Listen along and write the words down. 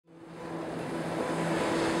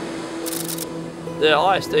The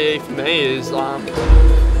ISDE for me is the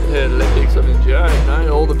Olympics of enduro. You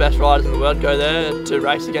know, all the best riders in the world go there to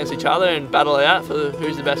race against each other and battle it out for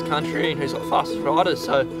who's the best country and who's got the fastest riders.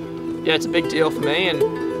 So yeah, it's a big deal for me, and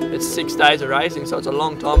it's 6 days of racing, so it's a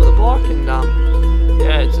long time on the block, and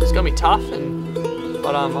yeah, it's going to be tough,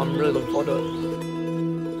 but I'm really looking forward to it.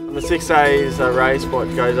 The 6 days a race,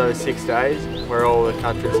 what goes over 6 days, where all the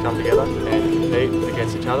countries come together and compete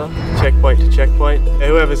against each other, checkpoint to checkpoint.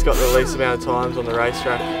 Whoever's got the least amount of times on the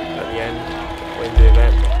racetrack at the end wins the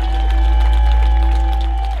event.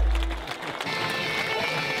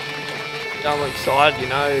 I'm excited, you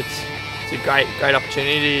know, it's a great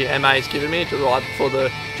opportunity MA's given me to ride for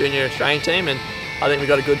the junior Australian team, and I think we've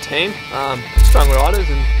got a good team, strong riders.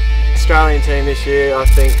 And Australian team this year, I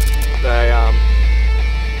think they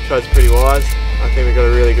chose pretty wise. I think we've got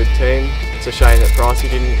a really good team. It's a shame that Pricey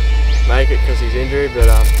didn't make it because he's injured, but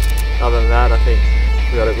other than that, I think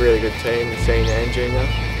we've got a really good team, senior and junior.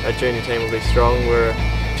 Our junior team will be strong. We're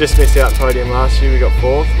just missed out on podium last year. We got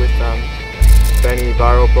 4th with Benny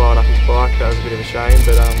Burrell blowing up his bike. That was a bit of a shame,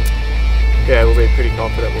 but yeah, we'll be pretty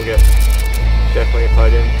confident we'll get definitely a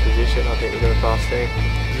podium position. I think we've got a fast team.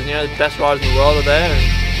 You know, the best riders in the world are there, and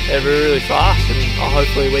they're really, really fast, and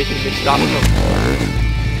hopefully we can mix it up with them.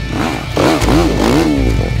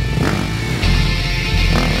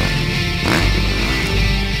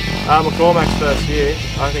 McCormack's first year,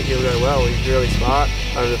 I think he'll go well. He's really smart.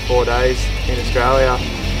 Over the 4 days in Australia,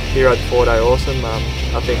 he rode the 4-day awesome.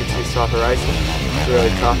 I think it's his type of racing. It's really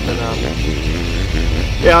tough, and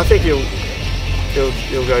yeah, I think he'll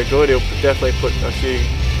go good. He'll definitely post a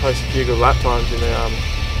few good lap times in the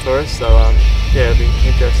tourist. So yeah, it'll be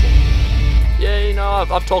interesting. Yeah, you know,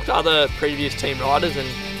 I've talked to other previous team riders, and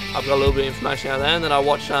I've got a little bit of information out there, and then I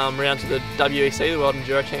watched rounds of the WEC, the World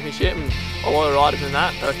Enduro Championship, and a lot of riders in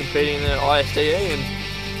that are competing in the ISDE, and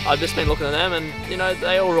I've just been looking at them, and you know,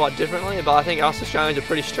 they all ride differently, but I think us Australians are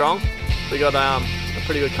pretty strong. We got a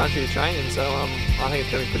pretty good country to train in, so I think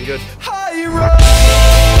it's going to be pretty good.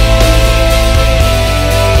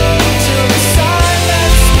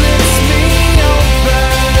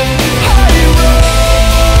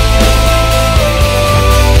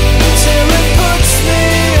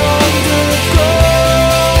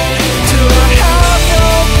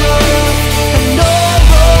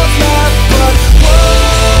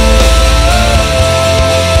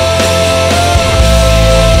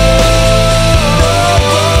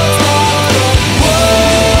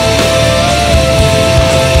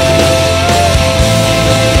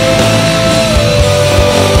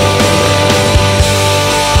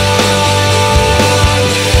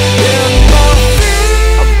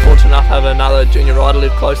 Another junior rider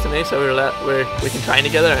live close to me, so we can train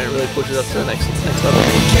together, and it really pushes us to the next level.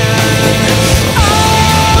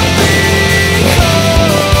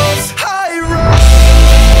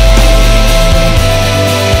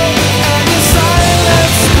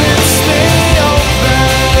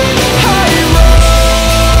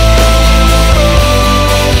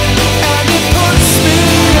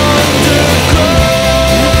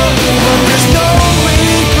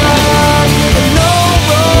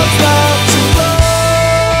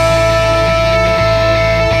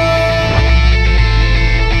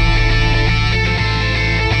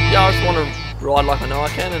 I just want to ride like I know I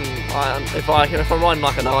can, and if I'm riding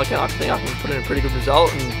like I know I can, I think I can put in a pretty good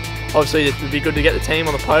result. And obviously it would be good to get the team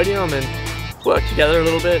on the podium and work together a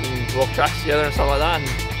little bit and walk tracks together and stuff like that. And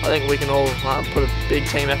I think we can all put a big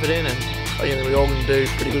team effort in, and I think we all can do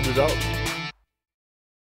pretty good results.